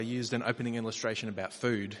I used an opening illustration about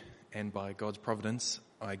food, and by God's providence,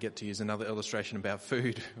 I get to use another illustration about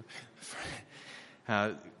food.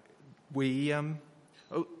 I was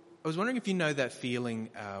wondering if you know that feeling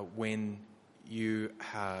when you're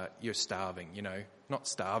starving, not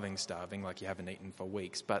starving like you haven't eaten for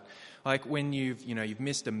weeks, but like when you've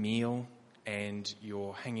missed a meal and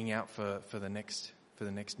you're hanging out for the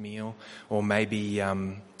next meal, or maybe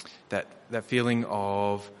that feeling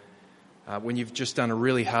of when you've just done a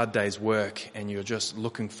really hard day's work and you're just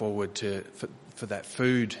looking forward for that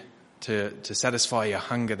food to satisfy your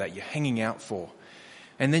hunger that you're hanging out for.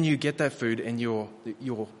 And then you get that food and you're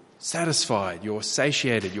satisfied, you're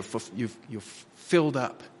satiated, you're filled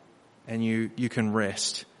up, and you can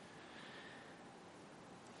rest.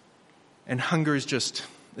 And hunger is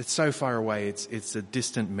it's so far away, it's a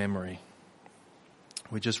distant memory.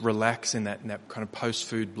 We just relax in that kind of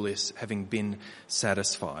post-food bliss, having been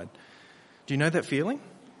satisfied. Do you know that feeling?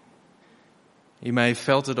 You may have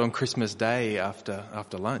felt it on Christmas Day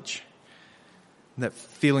after lunch. That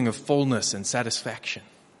feeling of fullness and satisfaction.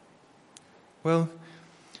 Well,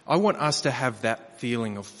 I want us to have that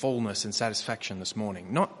feeling of fullness and satisfaction this morning.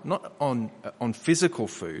 Not on physical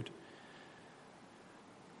food.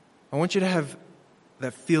 I want you to have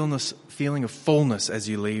that feeling of fullness as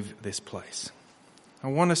you leave this place. I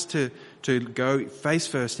want us to go face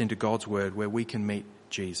first into God's Word where we can meet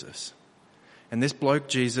Jesus. And this bloke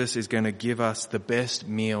Jesus is going to give us the best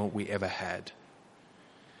meal we ever had.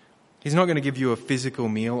 He's not going to give you a physical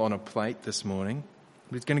meal on a plate this morning,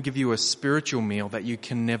 but he's going to give you a spiritual meal that you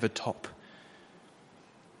can never top.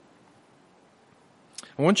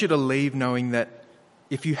 I want you to leave knowing that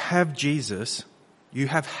if you have Jesus, you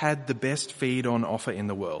have had the best feed on offer in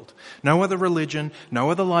the world. No other religion, no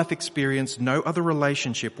other life experience, no other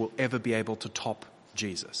relationship will ever be able to top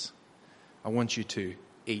Jesus. I want you to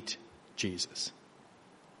eat Jesus.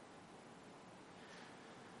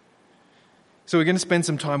 So we're going to spend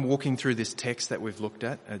some time walking through this text that we've looked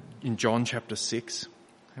at in John chapter 6.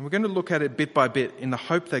 And we're going to look at it bit by bit in the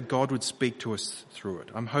hope that God would speak to us through it.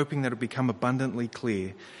 I'm hoping that it'll become abundantly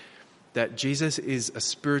clear that Jesus is a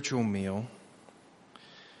spiritual meal.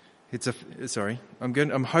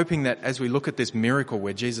 I'm hoping that as we look at this miracle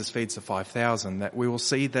where Jesus feeds the 5,000, that we will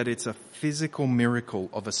see that it's a physical miracle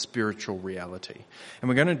of a spiritual reality. And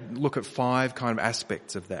we're going to look at 5 kind of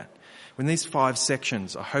aspects of that. In these 5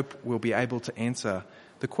 sections, I hope we'll be able to answer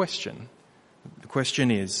the question. The question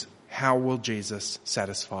is, how will Jesus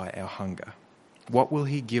satisfy our hunger? What will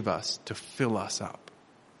he give us to fill us up?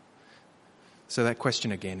 So that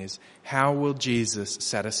question again is, how will Jesus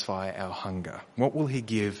satisfy our hunger? What will he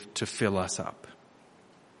give to fill us up?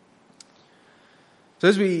 So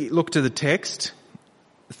as we look to the text,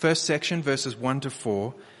 the first section, verses 1 to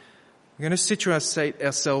 4, we're going to situate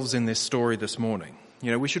ourselves in this story this morning.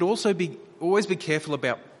 We should also always be careful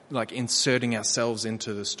about inserting ourselves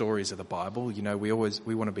into the stories of the Bible. We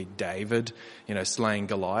want to be David, slaying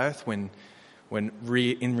Goliath when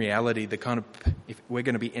in reality, if we're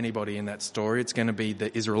going to be anybody in that story, it's going to be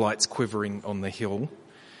the Israelites quivering on the hill.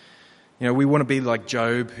 We want to be like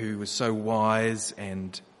Job, who was so wise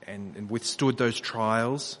and withstood those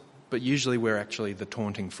trials, but usually we're actually the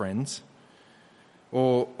taunting friends.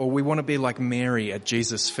 Or we want to be like Mary at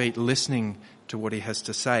Jesus' feet, listening to what he has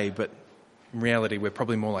to say, but in reality, we're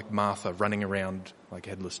probably more like Martha, running around like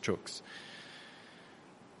headless chooks.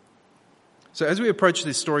 So as we approach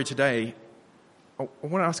this story today, I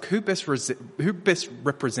want to ask, who best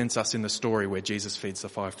represents us in the story where Jesus feeds the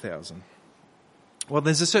 5,000? Well,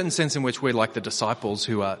 there's a certain sense in which we're like the disciples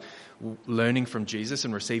who are learning from Jesus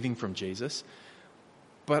and receiving from Jesus.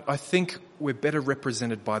 But I think we're better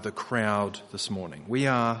represented by the crowd this morning. We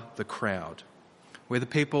are the crowd. We're the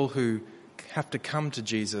people who have to come to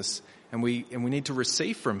Jesus, and we need to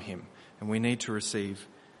receive from him, and we need to receive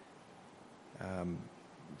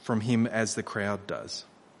from him as the crowd does.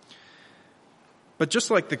 But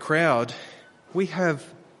just like the crowd, we have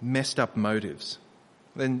messed up motives.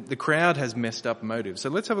 Then the crowd has messed up motives. So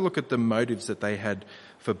let's have a look at the motives that they had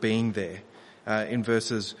for being there in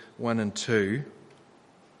verses 1 and 2.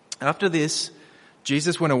 After this,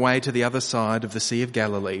 Jesus went away to the other side of the Sea of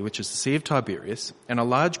Galilee, which is the Sea of Tiberias, and a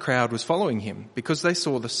large crowd was following him because they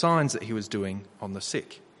saw the signs that he was doing on the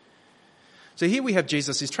sick. So here we have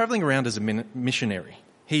Jesus. He's travelling around as a missionary.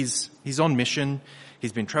 He's on mission.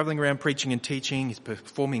 He's been travelling around preaching and teaching. He's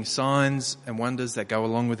performing signs and wonders that go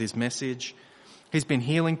along with his message. He's been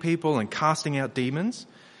healing people and casting out demons.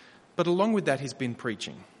 But along with that, he's been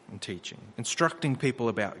preaching and teaching, instructing people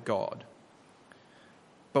about God.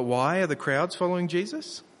 But why are the crowds following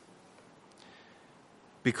Jesus?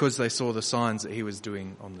 Because they saw the signs that he was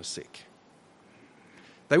doing on the sick.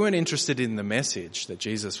 They weren't interested in the message that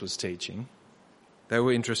Jesus was teaching. They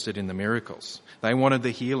were interested in the miracles. They wanted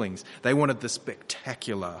the healings. They wanted the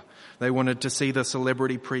spectacular. They wanted to see the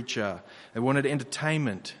celebrity preacher. They wanted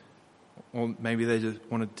entertainment. Or maybe they just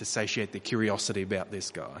wanted to satiate their curiosity about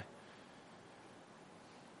this guy.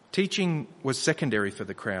 Teaching was secondary for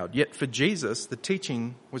the crowd, yet for Jesus, the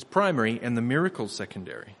teaching was primary and the miracles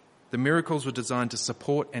secondary. The miracles were designed to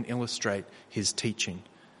support and illustrate his teaching.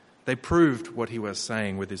 They proved what he was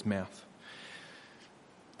saying with his mouth.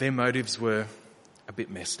 Their motives were a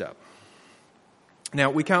bit messed up.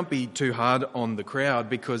 Now, we can't be too hard on the crowd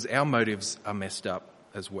because our motives are messed up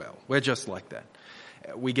as well. We're just like that.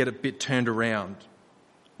 We get a bit turned around.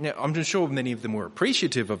 Now, I'm just sure many of them were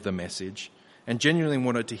appreciative of the message and genuinely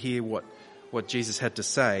wanted to hear what Jesus had to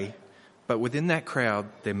say, but within that crowd,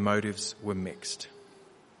 their motives were mixed.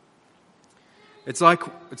 It's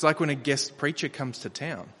like when a guest preacher comes to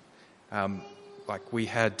town. Like we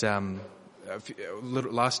had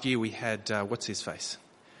last year, we had what's his face?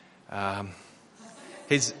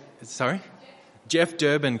 Jeff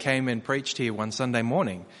Durbin came and preached here one Sunday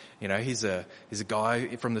morning. You know, he's a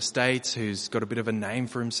guy from the States who's got a bit of a name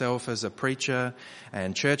for himself as a preacher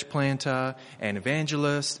and church planter and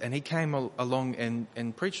evangelist, and he came along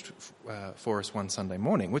and preached for us one Sunday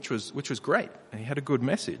morning, which was great, and he had a good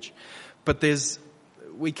message. But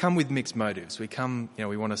we come with mixed motives. We come,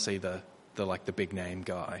 we want to see the big name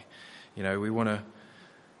guy. You know, we want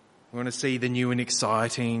to see the new and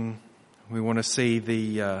exciting. We want to see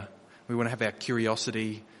we want to have our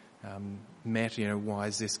curiosity met. You know, why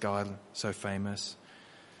is this guy so famous?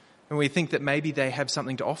 And we think that maybe they have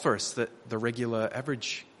something to offer us that the regular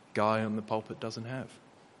average guy on the pulpit doesn't have.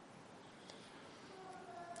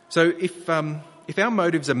 So if our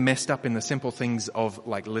motives are messed up in the simple things of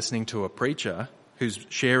like listening to a preacher who's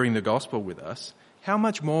sharing the gospel with us, how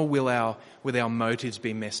much more will our motives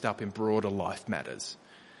be messed up in broader life matters?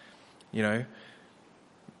 You know,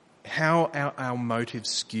 how are our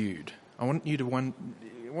motives skewed? I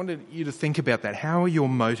wanted you to think about that. How are your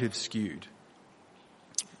motives skewed?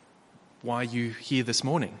 Why are you here this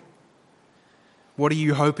morning? What are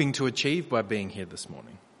you hoping to achieve by being here this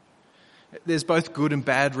morning? There's both good and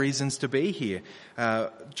bad reasons to be here,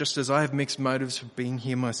 just as I have mixed motives for being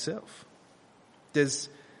here myself. There's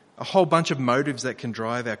a whole bunch of motives that can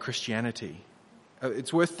drive our Christianity.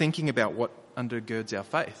 It's worth thinking about what undergirds our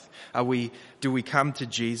faith. Do we come to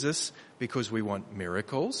Jesus because we want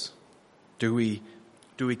miracles? Do we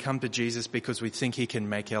come to Jesus because we think he can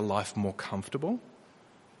make our life more comfortable?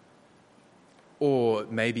 Or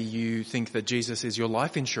maybe you think that Jesus is your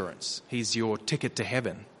life insurance. He's your ticket to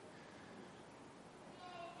heaven.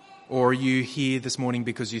 Or are you here this morning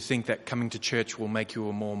because you think that coming to church will make you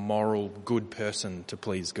a more moral, good person to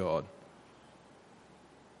please God?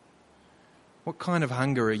 What kind of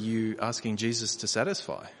hunger are you asking Jesus to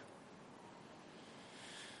satisfy?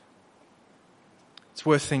 It's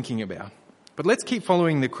worth thinking about. But let's keep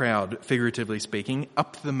following the crowd, figuratively speaking,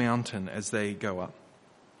 up the mountain as they go up.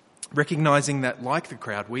 Recognizing that, like the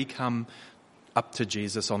crowd, we come up to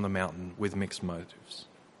Jesus on the mountain with mixed motives.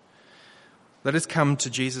 Let us come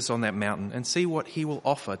to Jesus on that mountain and see what he will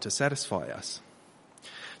offer to satisfy us.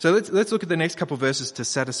 So let's look at the next couple of verses to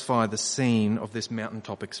satisfy the scene of this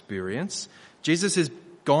mountaintop experience. Jesus has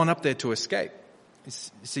gone up there to escape. You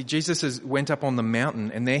see, Jesus went up on the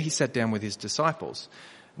mountain and there he sat down with his disciples.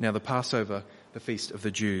 Now the Passover, the feast of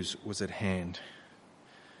the Jews, was at hand.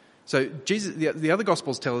 So Jesus, the other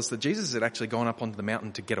Gospels tell us that Jesus had actually gone up onto the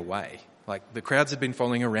mountain to get away. Like the crowds had been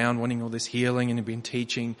following around wanting all this healing and had been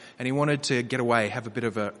teaching, and he wanted to get away, have a bit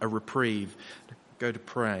of a reprieve, go to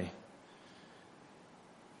pray.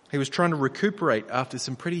 He was trying to recuperate after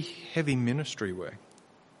some pretty heavy ministry work,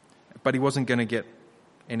 but he wasn't going to get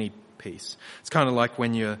any peace. It's kind of like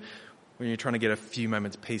when you're trying to get a few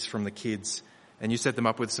moments peace from the kids and you set them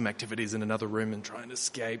up with some activities in another room and try and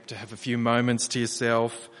escape to have a few moments to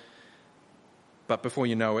yourself. But before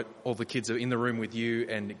you know it, all the kids are in the room with you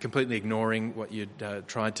and completely ignoring what you'd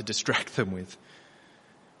tried to distract them with.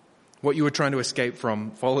 What you were trying to escape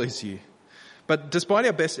from follows you. But despite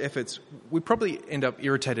our best efforts, we probably end up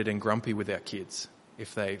irritated and grumpy with our kids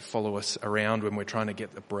if they follow us around when we're trying to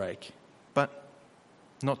get the break. But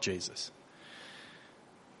not Jesus.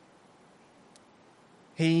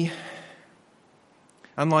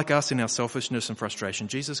 Unlike us in our selfishness and frustration,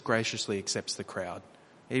 Jesus graciously accepts the crowd,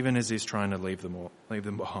 even as he's trying to leave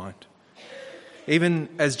them behind. Even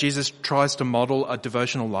as Jesus tries to model a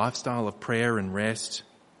devotional lifestyle of prayer and rest,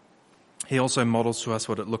 he also models to us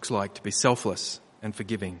what it looks like to be selfless and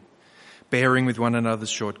forgiving, bearing with one another's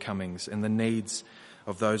shortcomings and the needs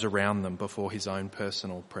of those around them before his own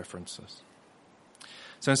personal preferences.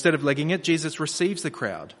 So instead of legging it, Jesus receives the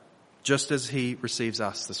crowd, just as he receives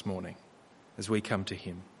us this morning as we come to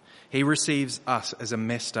him. He receives us as a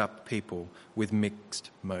messed up people with mixed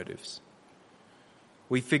motives.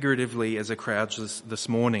 We figuratively, as a crowd this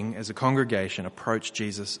morning, as a congregation, approach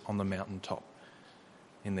Jesus on the mountaintop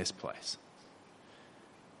in this place.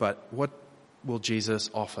 But what will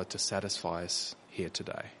Jesus offer to satisfy us here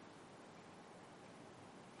today?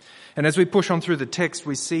 And as we push on through the text,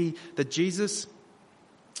 we see that Jesus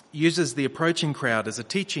uses the approaching crowd as a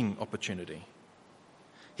teaching opportunity.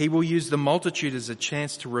 He will use the multitude as a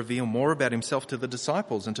chance to reveal more about himself to the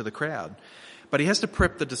disciples and to the crowd. But he has to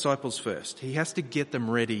prep the disciples first. He has to get them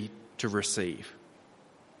ready to receive.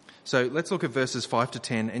 So let's look at verses 5 to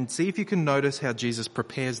 10 and see if you can notice how Jesus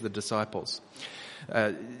prepares the disciples.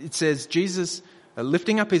 It says, Jesus,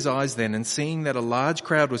 lifting up his eyes then and seeing that a large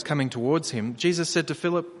crowd was coming towards him, Jesus said to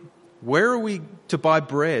Philip, "Where are we to buy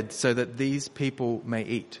bread so that these people may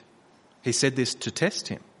eat?" He said this to test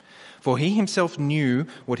him, for he himself knew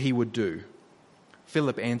what he would do.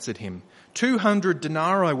 Philip answered him, 200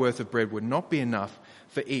 denarii worth of bread would not be enough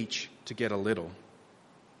for each to get a little.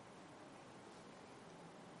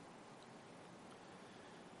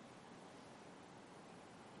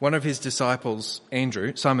 One of his disciples,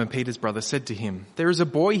 Andrew, Simon Peter's brother, said to him, "There is a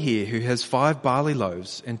boy here who has 5 barley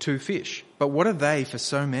loaves and 2 fish, but what are they for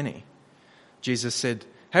so many?" Jesus said,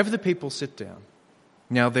 "Have the people sit down."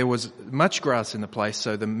 Now there was much grass in the place,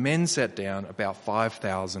 so the men sat down, about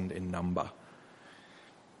 5,000 in number.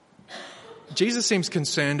 Jesus seems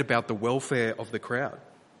concerned about the welfare of the crowd,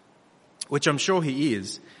 which I'm sure he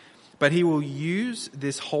is, but he will use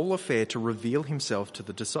this whole affair to reveal himself to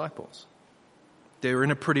the disciples. They're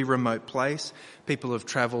in a pretty remote place. People have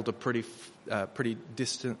travelled a pretty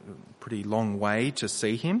distant, pretty long way to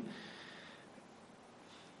see him.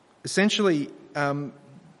 Essentially,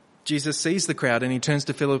 Jesus sees the crowd and he turns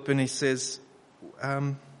to Philip and he says,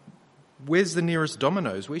 "Where's the nearest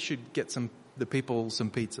Domino's? We should get the people some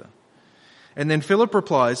pizza." And then Philip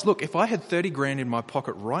replies, "Look, if I had 30 grand in my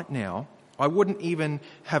pocket right now, I wouldn't even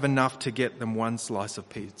have enough to get them 1 slice of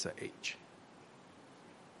pizza each."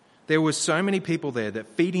 There were so many people there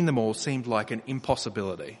that feeding them all seemed like an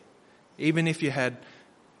impossibility, even if you had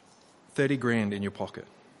 30 grand in your pocket.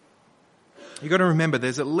 You've got to remember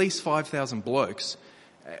there's at least 5,000 blokes,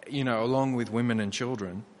 along with women and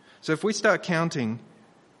children. So if we start counting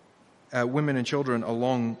women and children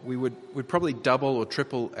along, we'd probably double or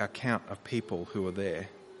triple our count of people who are there.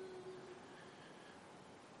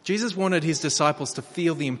 Jesus wanted his disciples to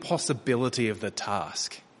feel the impossibility of the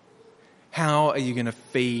task. How are you going to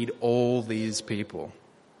feed all these people?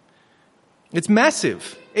 It's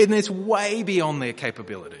massive, and it's way beyond their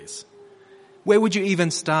capabilities. Where would you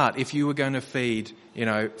even start if you were going to feed,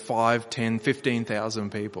 5, 10, 15,000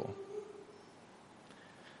 people?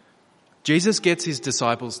 Jesus gets his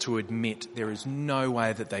disciples to admit there is no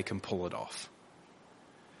way that they can pull it off.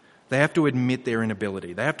 They have to admit their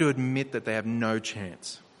inability. They have to admit that they have no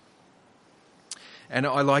chance. And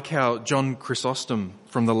I like how John Chrysostom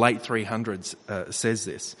from the late 300s says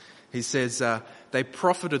this. He says, they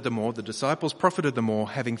profited the more, the disciples profited the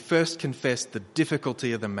more, having first confessed the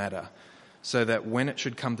difficulty of the matter, so that when it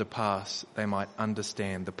should come to pass, they might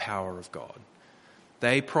understand the power of God.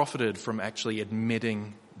 They profited from actually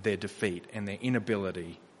admitting their defeat and their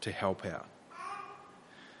inability to help out.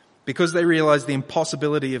 Because they realized the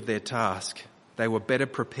impossibility of their task, they were better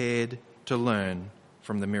prepared to learn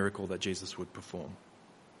from the miracle that Jesus would perform.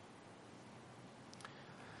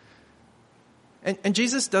 And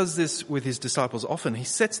Jesus does this with his disciples often. He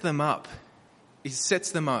sets them up. He sets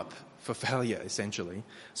them up for failure, essentially,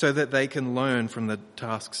 so that they can learn from the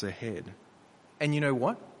tasks ahead. And you know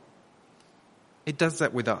what? It does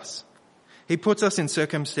that with us. He puts us in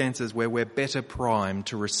circumstances where we're better primed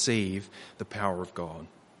to receive the power of God.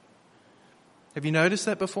 Have you noticed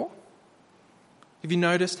that before? Have you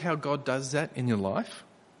noticed how God does that in your life?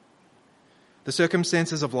 The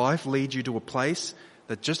circumstances of life lead you to a place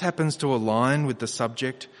that just happens to align with the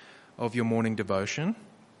subject of your morning devotion,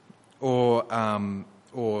 or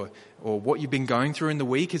what you've been going through in the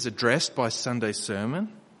week is addressed by Sunday's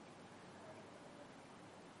sermon.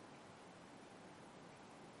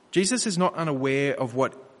 Jesus is not unaware of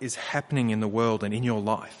what is happening in the world and in your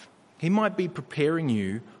life. He might be preparing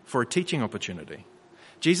you for a teaching opportunity.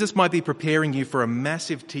 Jesus might be preparing you for a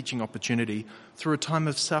massive teaching opportunity through a time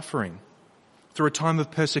of suffering, through a time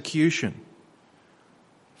of persecution,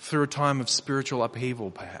 through a time of spiritual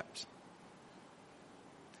upheaval, perhaps.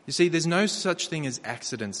 You see, there's no such thing as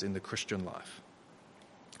accidents in the Christian life.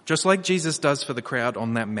 Just like Jesus does for the crowd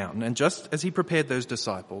on that mountain, and just as he prepared those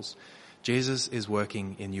disciples, Jesus is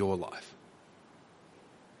working in your life.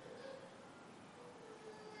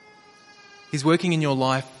 He's working in your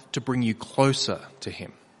life to bring you closer to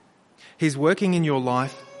him. He's working in your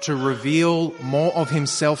life to reveal more of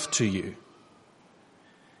himself to you.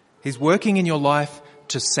 He's working in your life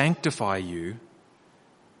to sanctify you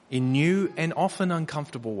in new and often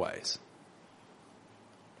uncomfortable ways.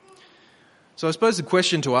 So I suppose the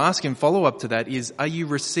question to ask in follow-up to that is, are you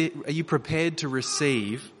prepared to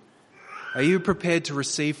receive? Are you prepared to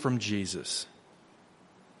receive from Jesus,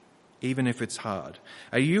 even if it's hard?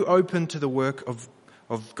 Are you open to the work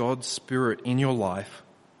of God's Spirit in your life?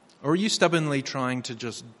 Or are you stubbornly trying to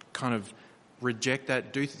just kind of reject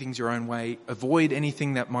that, do things your own way, avoid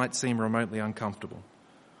anything that might seem remotely uncomfortable?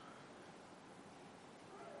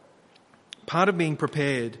 Part of being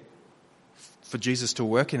prepared for Jesus to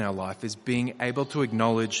work in our life is being able to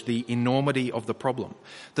acknowledge the enormity of the problem.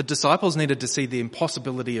 The disciples needed to see the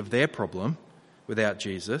impossibility of their problem without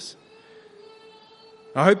Jesus.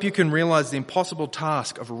 I hope you can realize the impossible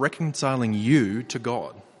task of reconciling you to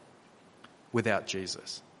God without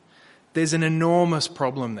Jesus. There's an enormous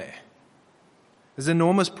problem there. There's an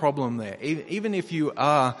enormous problem there. Even if you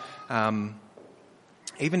are,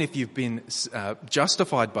 even if you've been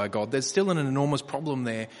justified by God, there's still an enormous problem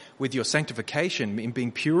there with your sanctification, in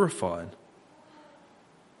being purified.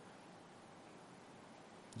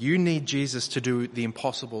 You need Jesus to do the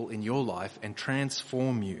impossible in your life and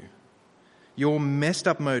transform you. Your messed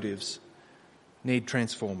up motives need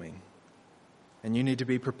transforming, and you need to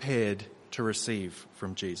be prepared to receive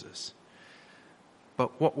from Jesus.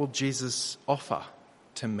 But what will Jesus offer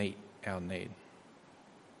to meet our need?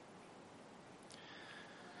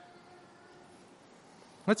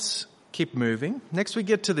 Let's keep moving. Next we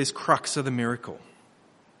get to this crux of the miracle.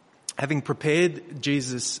 Having prepared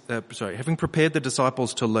the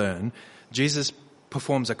disciples to learn, Jesus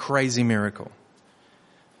performs a crazy miracle.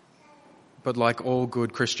 But like all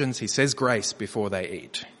good Christians, he says grace before they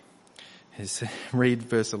eat. Read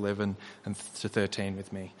verse 11 to 13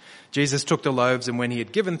 with me. Jesus took the loaves, and when he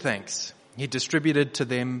had given thanks, he distributed to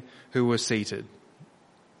them who were seated,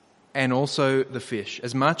 and also the fish,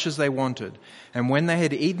 as much as they wanted. And when they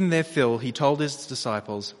had eaten their fill, he told his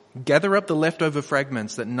disciples, "Gather up the leftover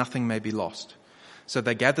fragments that nothing may be lost." So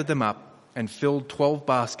they gathered them up and filled 12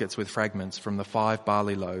 baskets with fragments from the 5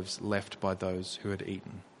 barley loaves left by those who had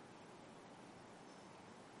eaten.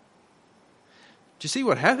 Do you see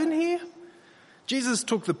what happened here? Jesus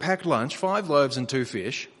took the packed lunch, 5 loaves and 2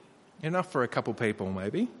 fish, enough for a couple people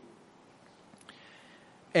maybe,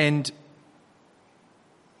 and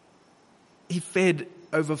he fed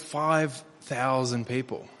over 5,000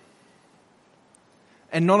 people.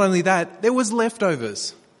 And not only that, there was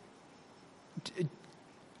leftovers.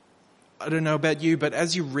 I don't know about you, but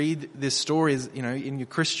as you read this story, in your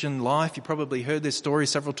Christian life, you probably heard this story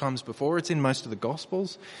several times before. It's in most of the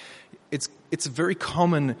Gospels. It's a very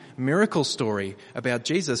common miracle story about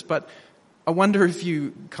Jesus, but I wonder if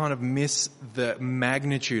you kind of miss the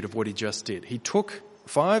magnitude of what he just did. He took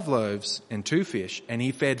 5 loaves and 2 fish, and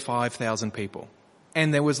he fed 5,000 people.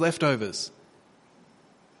 And there was leftovers.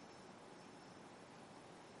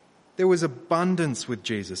 There was abundance with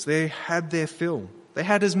Jesus. They had their fill. They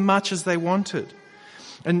had as much as they wanted.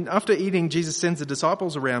 And after eating, Jesus sends the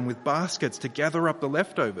disciples around with baskets to gather up the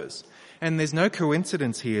leftovers. And there's no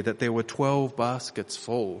coincidence here that there were 12 baskets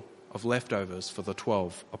full of leftovers for the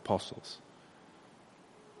 12 apostles.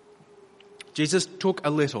 Jesus took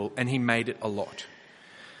a little and he made it a lot.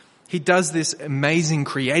 He does this amazing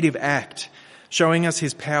creative act, showing us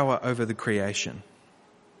his power over the creation.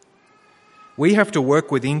 We have to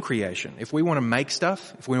work within creation. If we want to make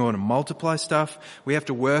stuff, if we want to multiply stuff, we have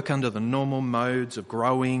to work under the normal modes of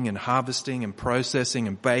growing and harvesting and processing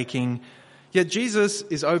and baking. Yet Jesus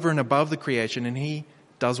is over and above the creation, and he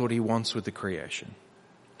does what he wants with the creation.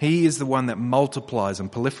 He is the one that multiplies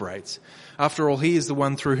and proliferates. After all, he is the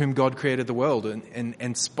one through whom God created the world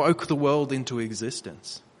and spoke the world into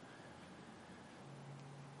existence.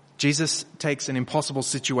 Jesus takes an impossible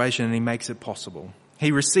situation and he makes it possible.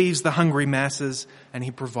 He receives the hungry masses and he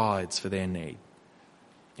provides for their need.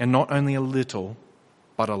 And not only a little,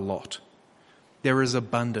 but a lot. There is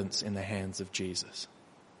abundance in the hands of Jesus.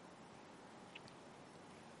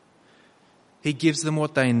 He gives them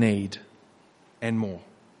what they need and more.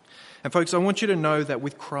 And folks, I want you to know that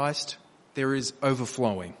with Christ, there is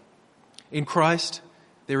overflowing. In Christ,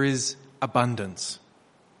 there is abundance.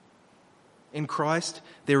 In Christ,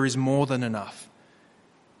 there is more than enough.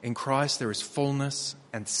 In Christ, there is fullness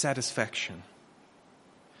and satisfaction.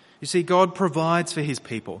 You see, God provides for his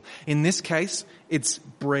people. In this case, it's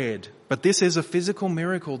bread. But this is a physical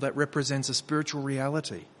miracle that represents a spiritual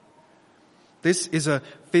reality. This is a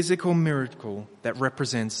physical miracle that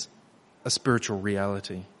represents a spiritual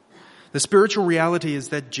reality. The spiritual reality is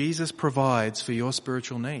that Jesus provides for your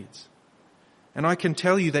spiritual needs. And I can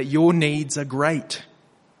tell you that your needs are great.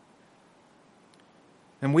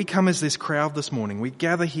 And we come as this crowd this morning. We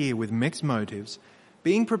gather here with mixed motives,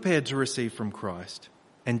 being prepared to receive from Christ,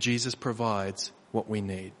 and Jesus provides what we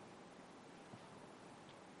need.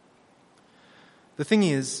 The thing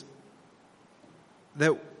is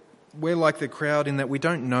that we're like the crowd in that we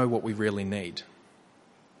don't know what we really need.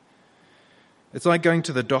 It's like going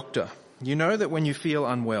to the doctor. You know that when you feel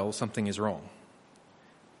unwell, something is wrong.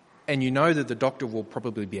 And you know that the doctor will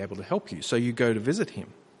probably be able to help you, so you go to visit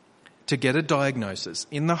him to get a diagnosis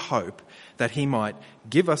in the hope that he might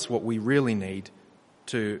give us what we really need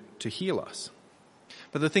to heal us.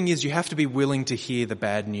 But the thing is, you have to be willing to hear the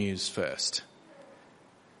bad news first.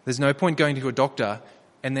 There's no point going to a doctor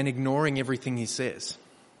and then ignoring everything he says.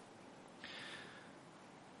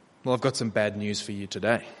 Well, I've got some bad news for you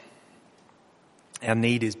today. Our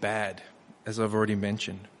need is bad, as I've already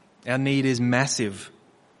mentioned. Our need is massive.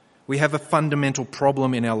 We have a fundamental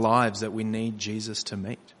problem in our lives that we need Jesus to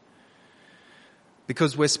meet.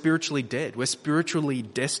 Because we're spiritually dead. We're spiritually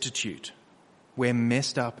destitute. We're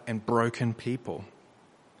messed up and broken people.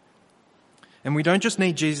 And we don't just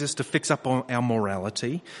need Jesus to fix up our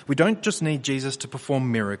morality. We don't just need Jesus to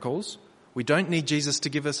perform miracles. We don't need Jesus to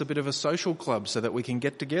give us a bit of a social club so that we can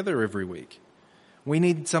get together every week. We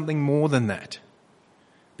need something more than that.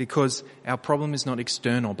 Because our problem is not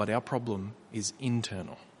external, but our problem is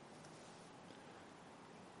internal.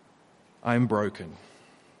 I'm broken.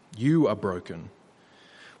 You are broken.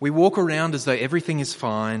 We walk around as though everything is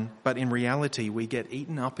fine, but in reality we get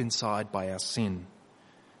eaten up inside by our sin.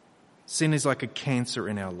 Sin is like a cancer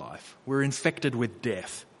in our life. We're infected with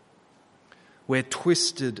death. We're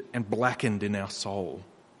twisted and blackened in our soul.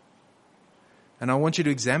 And I want you to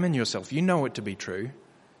examine yourself. You know it to be true.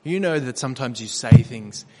 You know that sometimes you say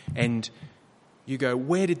things and you go,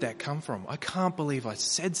 where did that come from? I can't believe I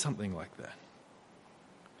said something like that.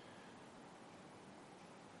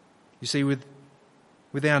 You see,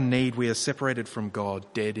 with our need, we are separated from God,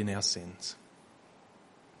 dead in our sins.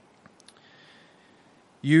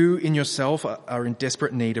 You in yourself are in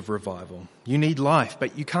desperate need of revival. You need life,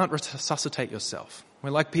 but you can't resuscitate yourself.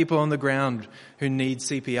 We're like people on the ground who need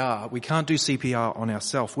CPR. We can't do CPR on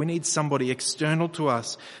ourselves. We need somebody external to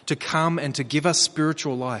us to come and to give us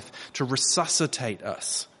spiritual life, to resuscitate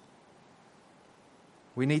us.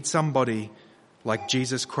 We need somebody like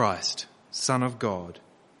Jesus Christ, Son of God,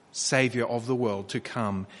 Saviour of the world, to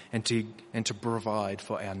come and to provide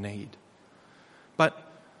for our need. But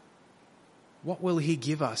what will he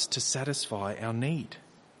give us to satisfy our need?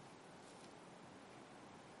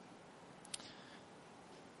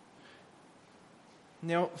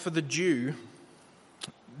 Now, for the Jew,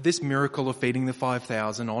 this miracle of feeding the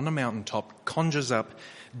 5,000 on a mountaintop conjures up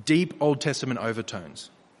deep Old Testament overtones.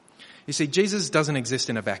 You see, Jesus doesn't exist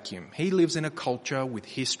in a vacuum. He lives in a culture with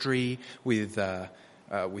history, with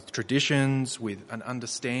traditions, with an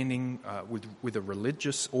understanding, with a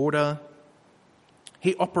religious order.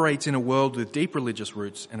 He operates in a world with deep religious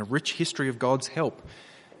roots and a rich history of God's help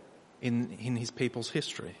in his people's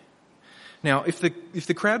history. Now, if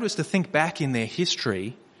the crowd was to think back in their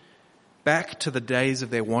history, back to the days of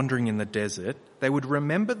their wandering in the desert, they would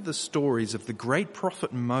remember the stories of the great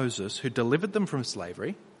prophet Moses, who delivered them from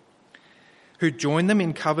slavery, who joined them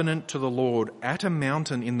in covenant to the Lord at a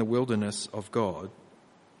mountain in the wilderness of God,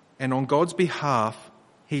 and on God's behalf,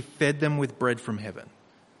 he fed them with bread from heaven.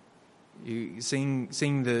 You seeing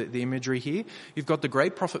the imagery here? You've got the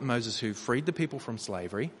great prophet Moses who freed the people from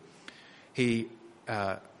slavery. He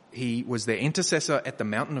was their intercessor at the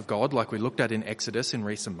mountain of God, like we looked at in Exodus in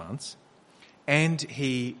recent months. And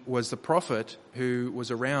he was the prophet who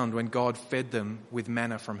was around when God fed them with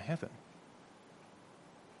manna from heaven.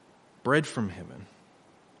 Bread from heaven.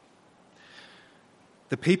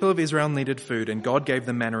 The people of Israel needed food, and God gave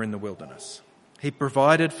them manna in the wilderness. He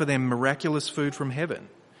provided for them miraculous food from heaven.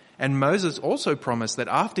 And Moses also promised that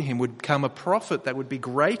after him would come a prophet that would be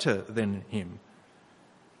greater than him.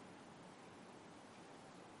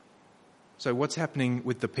 So what's happening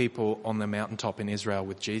with the people on the mountaintop in Israel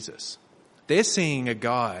with Jesus? They're seeing a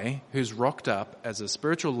guy who's rocked up as a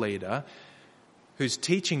spiritual leader, who's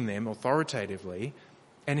teaching them authoritatively,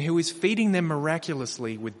 and who is feeding them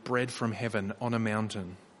miraculously with bread from heaven on a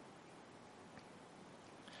mountain.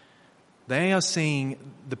 They are seeing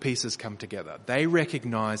the pieces come together. They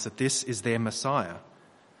recognize that this is their Messiah.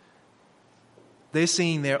 They're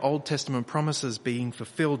seeing their Old Testament promises being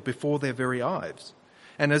fulfilled before their very eyes.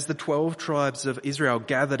 And as the 12 tribes of Israel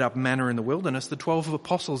gathered up manna in the wilderness, the 12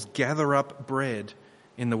 apostles gather up bread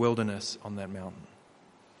in the wilderness on that mountain.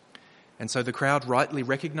 And so the crowd rightly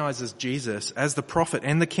recognizes Jesus as the prophet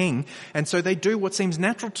and the king, and so they do what seems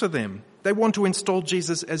natural to them. They want to install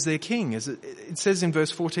Jesus as their king. As it says in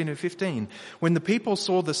verse 14 and 15, when the people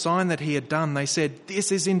saw the sign that he had done, they said,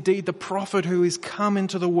 "This is indeed the prophet who is come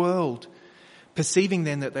into the world." Perceiving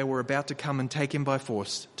then that they were about to come and take him by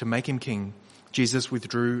force to make him king, Jesus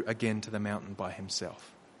withdrew again to the mountain by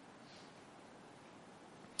himself.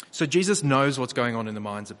 So Jesus knows what's going on in the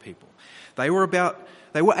minds of people. They were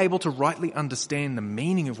able to rightly understand the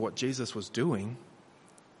meaning of what Jesus was doing,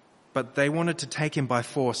 but they wanted to take him by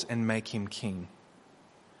force and make him king.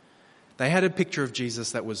 They had a picture of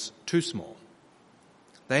Jesus that was too small.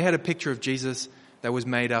 They had a picture of Jesus that was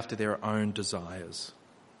made after their own desires.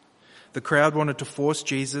 The crowd wanted to force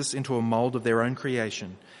Jesus into a mold of their own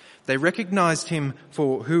creation. They recognized him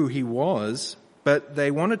for who he was, but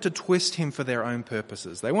they wanted to twist him for their own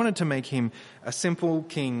purposes. They wanted to make him a simple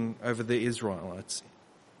king over the Israelites.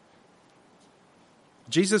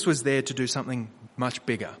 Jesus was there to do something much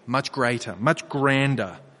bigger, much greater, much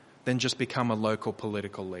grander than just become a local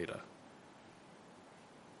political leader.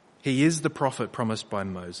 He is the prophet promised by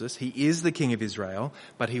Moses. He is the king of Israel,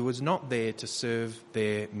 but he was not there to serve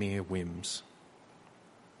their mere whims.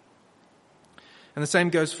 And the same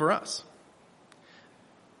goes for us.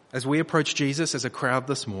 As we approach Jesus as a crowd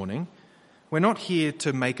this morning, we're not here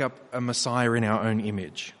to make up a Messiah in our own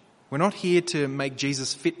image. We're not here to make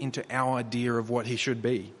Jesus fit into our idea of what he should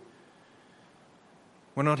be.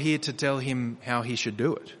 We're not here to tell him how he should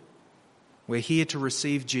do it. We're here to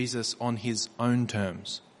receive Jesus on his own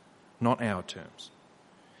terms, not our terms.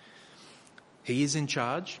 He is in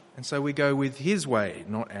charge, and so we go with his way,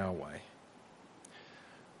 not our way.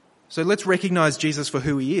 So let's recognize Jesus for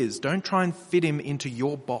who he is. Don't try and fit him into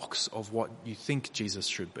your box of what you think Jesus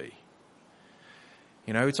should be.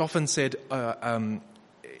 You know, it's often said,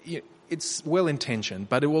 it's well-intentioned,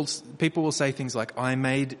 but people will say things like, "I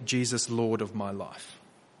made Jesus Lord of my life."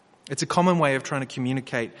 It's a common way of trying to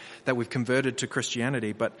communicate that we've converted to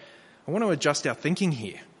Christianity, but I want to adjust our thinking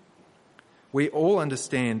here. We all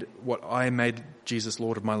understand what "I made Jesus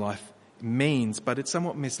Lord of my life" means, but it's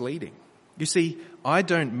somewhat misleading. You see, I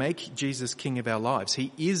don't make Jesus king of our lives.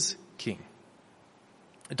 He is king.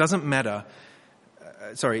 It doesn't matter,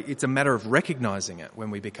 it's a matter of recognizing it when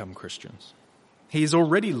we become Christians. He is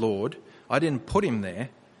already Lord. I didn't put him there.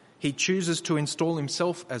 He chooses to install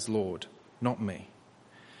himself as Lord, not me.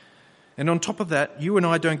 And on top of that, you and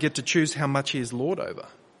I don't get to choose how much he is Lord over.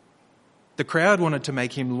 The crowd wanted to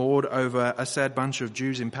make him Lord over a sad bunch of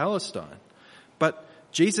Jews in Palestine. But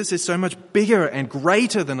Jesus is so much bigger and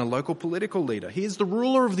greater than a local political leader. He is the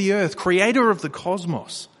ruler of the earth, creator of the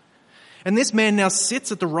cosmos. And this man now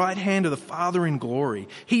sits at the right hand of the Father in glory.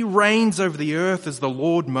 He reigns over the earth as the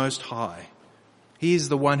Lord Most High. He is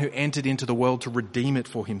the one who entered into the world to redeem it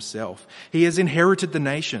for himself. He has inherited the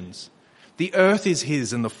nations. The earth is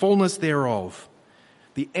his and the fullness thereof.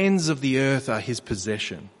 The ends of the earth are his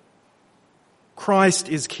possession. Christ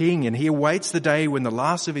is king, and he awaits the day when the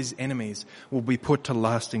last of his enemies will be put to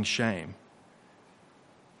lasting shame.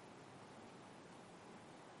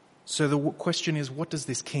 So the question is, what does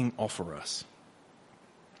this king offer us?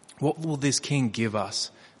 What will this king give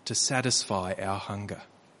us to satisfy our hunger?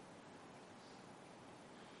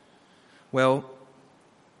 Well,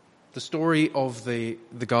 the story of the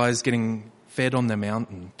guys getting fed on the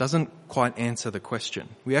mountain doesn't quite answer the question.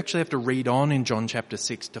 We actually have to read on in John chapter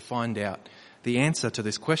 6 to find out the answer to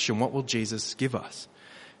this question. What will Jesus give us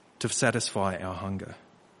to satisfy our hunger?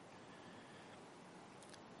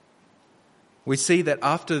 We see that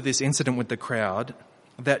after this incident with the crowd,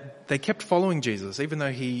 that they kept following Jesus, even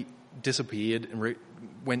though he disappeared and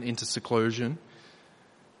went into seclusion.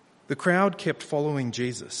 The crowd kept following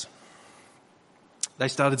Jesus. They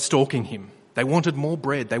started stalking him. They wanted more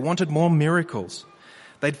bread. They wanted more miracles.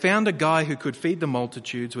 They'd found a guy who could feed the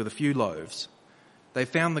multitudes with a few loaves. They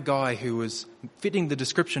found the guy who was fitting the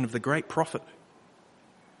description of the great prophet.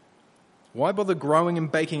 Why bother growing and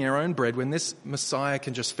baking our own bread when this Messiah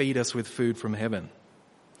can just feed us with food from heaven?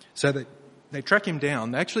 So they track him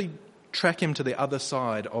down. They actually track him to the other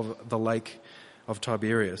side of the lake of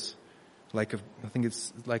Tiberias. I think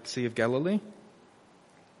it's Lake Sea of Galilee.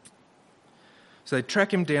 So they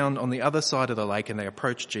track him down on the other side of the lake and they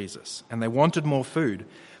approach Jesus. And they wanted more food.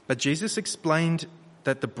 But Jesus explained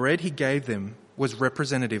that the bread he gave them was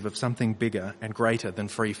representative of something bigger and greater than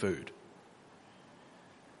free food.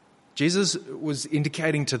 Jesus was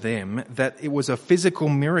indicating to them that it was a physical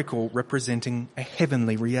miracle representing a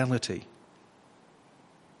heavenly reality.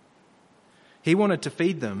 He wanted to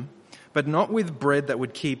feed them, but not with bread that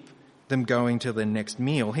would keep them going to their next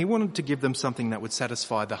meal. He wanted to give them something that would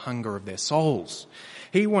satisfy the hunger of their souls.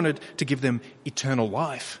 He wanted to give them eternal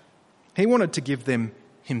life. He wanted to give them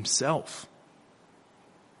himself.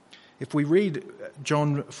 If we read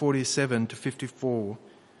John 47 to 54,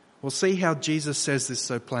 we'll see how Jesus says this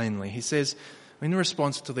so plainly. He says, in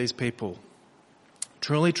response to these people,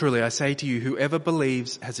 "Truly, truly, I say to you, whoever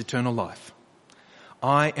believes has eternal life.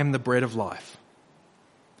 I am the bread of life.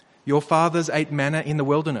 Your fathers ate manna in the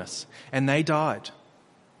wilderness, and they died.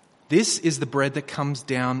 This is the bread that comes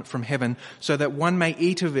down from heaven, so that one may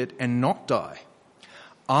eat of it and not die.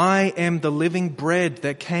 I am the living bread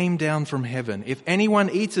that came down from heaven. If anyone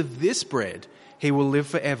eats of this bread, he will live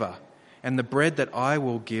forever. And the bread that I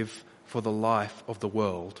will give for the life of the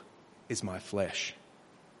world is my flesh."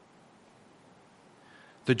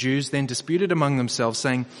 The Jews then disputed among themselves,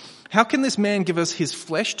 saying, "How can this man give us his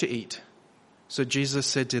flesh to eat?" So Jesus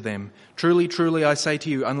said to them, "Truly, truly, I say to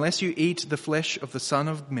you, unless you eat the flesh of the Son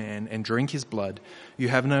of Man and drink his blood, you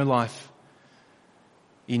have no life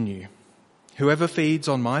in you. Whoever feeds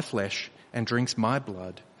on my flesh and drinks my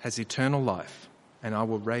blood has eternal life, and I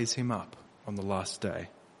will raise him up on the last day."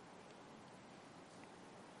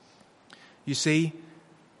 You see,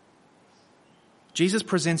 Jesus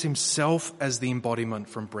presents himself as the embodiment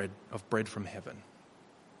of bread from heaven.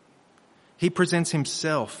 He presents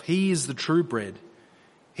himself. He is the true bread.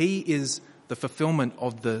 He is the fulfillment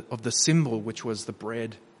of the symbol, which was the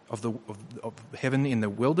bread of heaven in the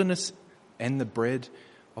wilderness, and the bread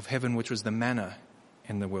of heaven, which was the manna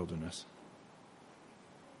in the wilderness.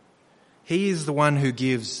 He is the one who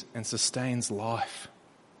gives and sustains life.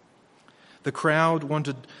 The crowd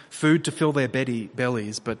wanted food to fill their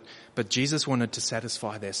bellies, but Jesus wanted to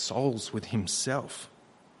satisfy their souls with himself.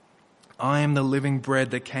 "I am the living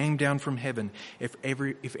bread that came down from heaven. If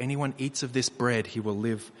anyone eats of this bread, he will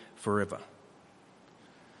live forever."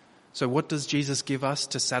 So what does Jesus give us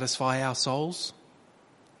to satisfy our souls?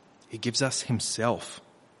 He gives us himself.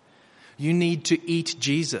 You need to eat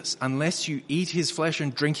Jesus. Unless you eat his flesh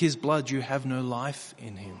and drink his blood, you have no life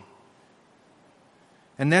in him.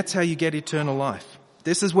 And that's how you get eternal life.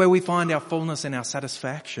 This is where we find our fullness and our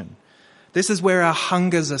satisfaction. This is where our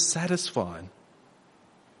hungers are satisfied.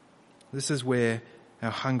 This is where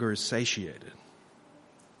our hunger is satiated.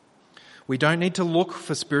 We don't need to look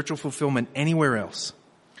for spiritual fulfillment anywhere else.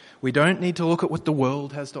 We don't need to look at what the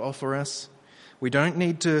world has to offer us. We don't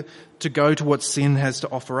need to go to what sin has to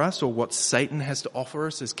offer us or what Satan has to offer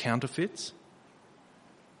us as counterfeits.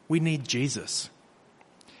 We need Jesus.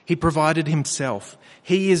 He provided himself.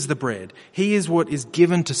 He is the bread. He is what is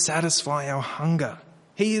given to satisfy our hunger.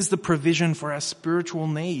 He is the provision for our spiritual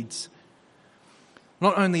needs.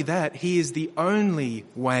 Not only that, he is the only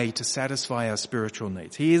way to satisfy our spiritual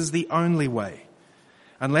needs. He is the only way.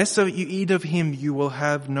 Unless you eat of him, you will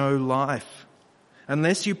have no life.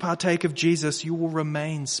 Unless you partake of Jesus, you will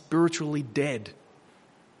remain spiritually dead.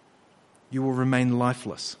 You will remain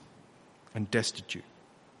lifeless and destitute.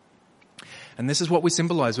 And this is what we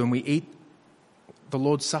symbolize when we eat the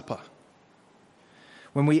Lord's Supper.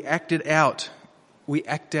 When we act it out, we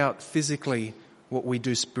act out physically what we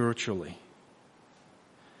do spiritually.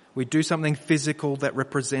 We do something physical that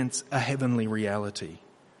represents a heavenly reality.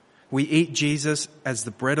 We eat Jesus as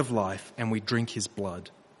the bread of life and we drink his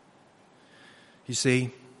blood. You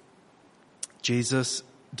see, Jesus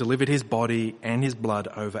delivered his body and his blood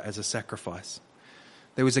over as a sacrifice.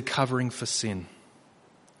 There was a covering for sin.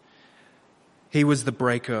 He was the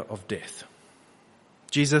breaker of death.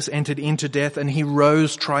 Jesus entered into death and he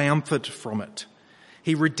rose triumphant from it.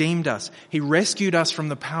 He redeemed us. He rescued us from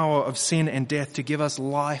the power of sin and death to give us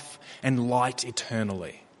life and light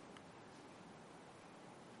eternally.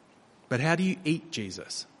 But how do you eat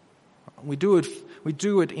Jesus? We do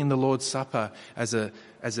it in the Lord's Supper as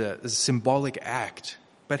a symbolic act.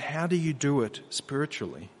 But how do you do it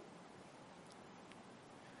spiritually?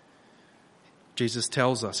 Jesus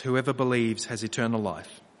tells us, whoever believes has eternal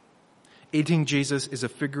life. Eating Jesus is a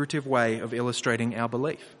figurative way of illustrating our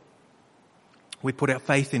belief. We put our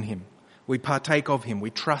faith in him. We partake of him. We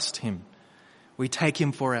trust him. We take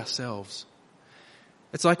him for ourselves.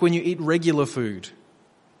 It's like when you eat regular food.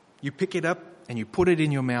 You pick it up and you put it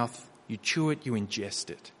in your mouth. You chew it, you ingest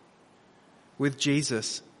it. With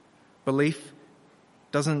Jesus, belief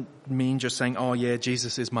doesn't mean just saying, oh yeah,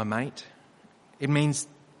 Jesus is my mate. It means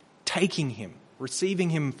taking him, receiving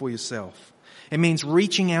him for yourself. It means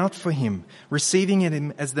reaching out for him, receiving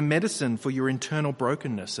him as the medicine for your internal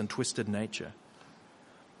brokenness and twisted nature.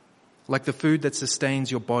 Like the food that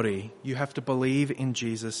sustains your body, you have to believe in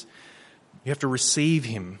Jesus. You have to receive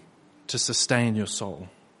him to sustain your soul.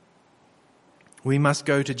 We must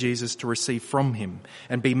go to Jesus to receive from him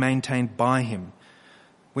and be maintained by him.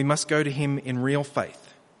 We must go to him in real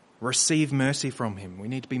faith, receive mercy from him. We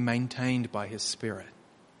need to be maintained by his Spirit.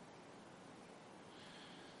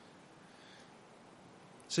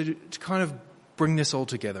 So to kind of bring this all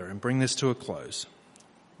together and bring this to a close,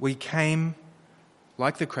 we came,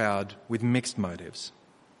 like the crowd, with mixed motives,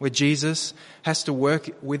 where Jesus has to work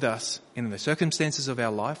with us in the circumstances of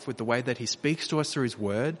our life, with the way that he speaks to us through his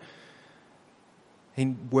word.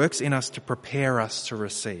 He works in us to prepare us to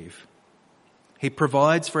receive. He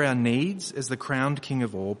provides for our needs as the crowned King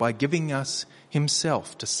of all by giving us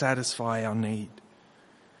himself to satisfy our need.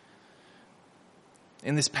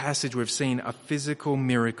 In this passage, we've seen a physical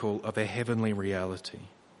miracle of a heavenly reality.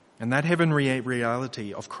 And that heavenly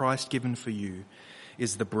reality of Christ given for you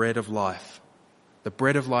is the bread of life. The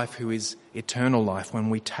bread of life who is eternal life when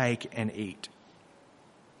we take and eat.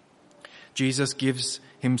 Jesus gives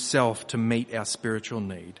himself to meet our spiritual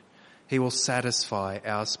need. He will satisfy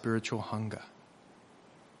our spiritual hunger.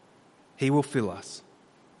 He will fill us.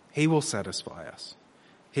 He will satisfy us.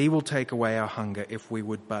 He will take away our hunger if we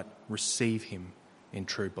would but receive him in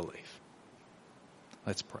true belief.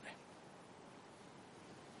 Let's pray.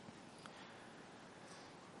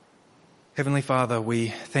 Heavenly Father, we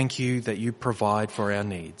thank you that you provide for our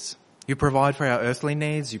needs. You provide for our earthly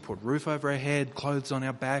needs. You put roof over our head, clothes on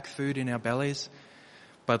our back, food in our bellies.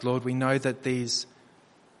 But Lord, we know that these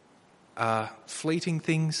are fleeting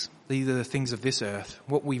things. These are the things of this earth.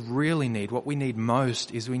 What we really need, what we need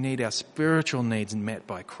most, is we need our spiritual needs met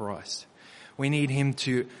by Christ. We need him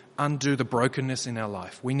to undo the brokenness in our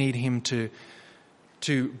life. We need him to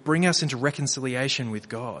bring us into reconciliation with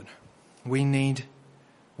God. We need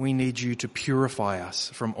you to purify us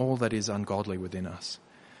from all that is ungodly within us.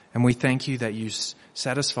 And we thank you that you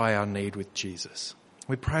satisfy our need with Jesus.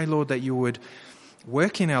 We pray, Lord, that you would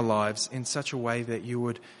work in our lives in such a way that you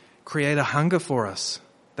would create a hunger for us,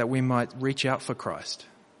 that we might reach out for Christ.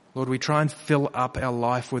 Lord, we try and fill up our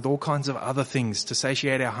life with all kinds of other things to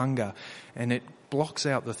satiate our hunger, and it blocks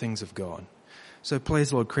out the things of God. So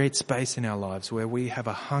please, Lord, create space in our lives where we have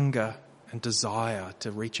a hunger and desire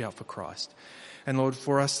to reach out for Christ. And Lord,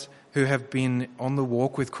 for us who have been on the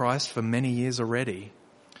walk with Christ for many years already,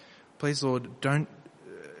 please, Lord, don't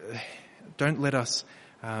let us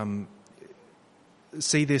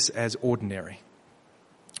see this as ordinary.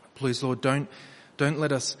 Please, Lord, don't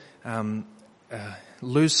let us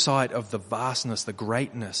lose sight of the vastness, the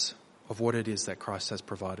greatness of what it is that Christ has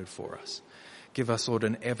provided for us. Give us, Lord,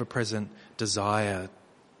 an ever-present desire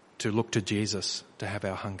to look to Jesus, to have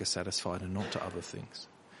our hunger satisfied and not to other things.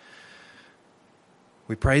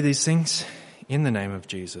 We pray these things in the name of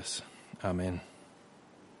Jesus. Amen.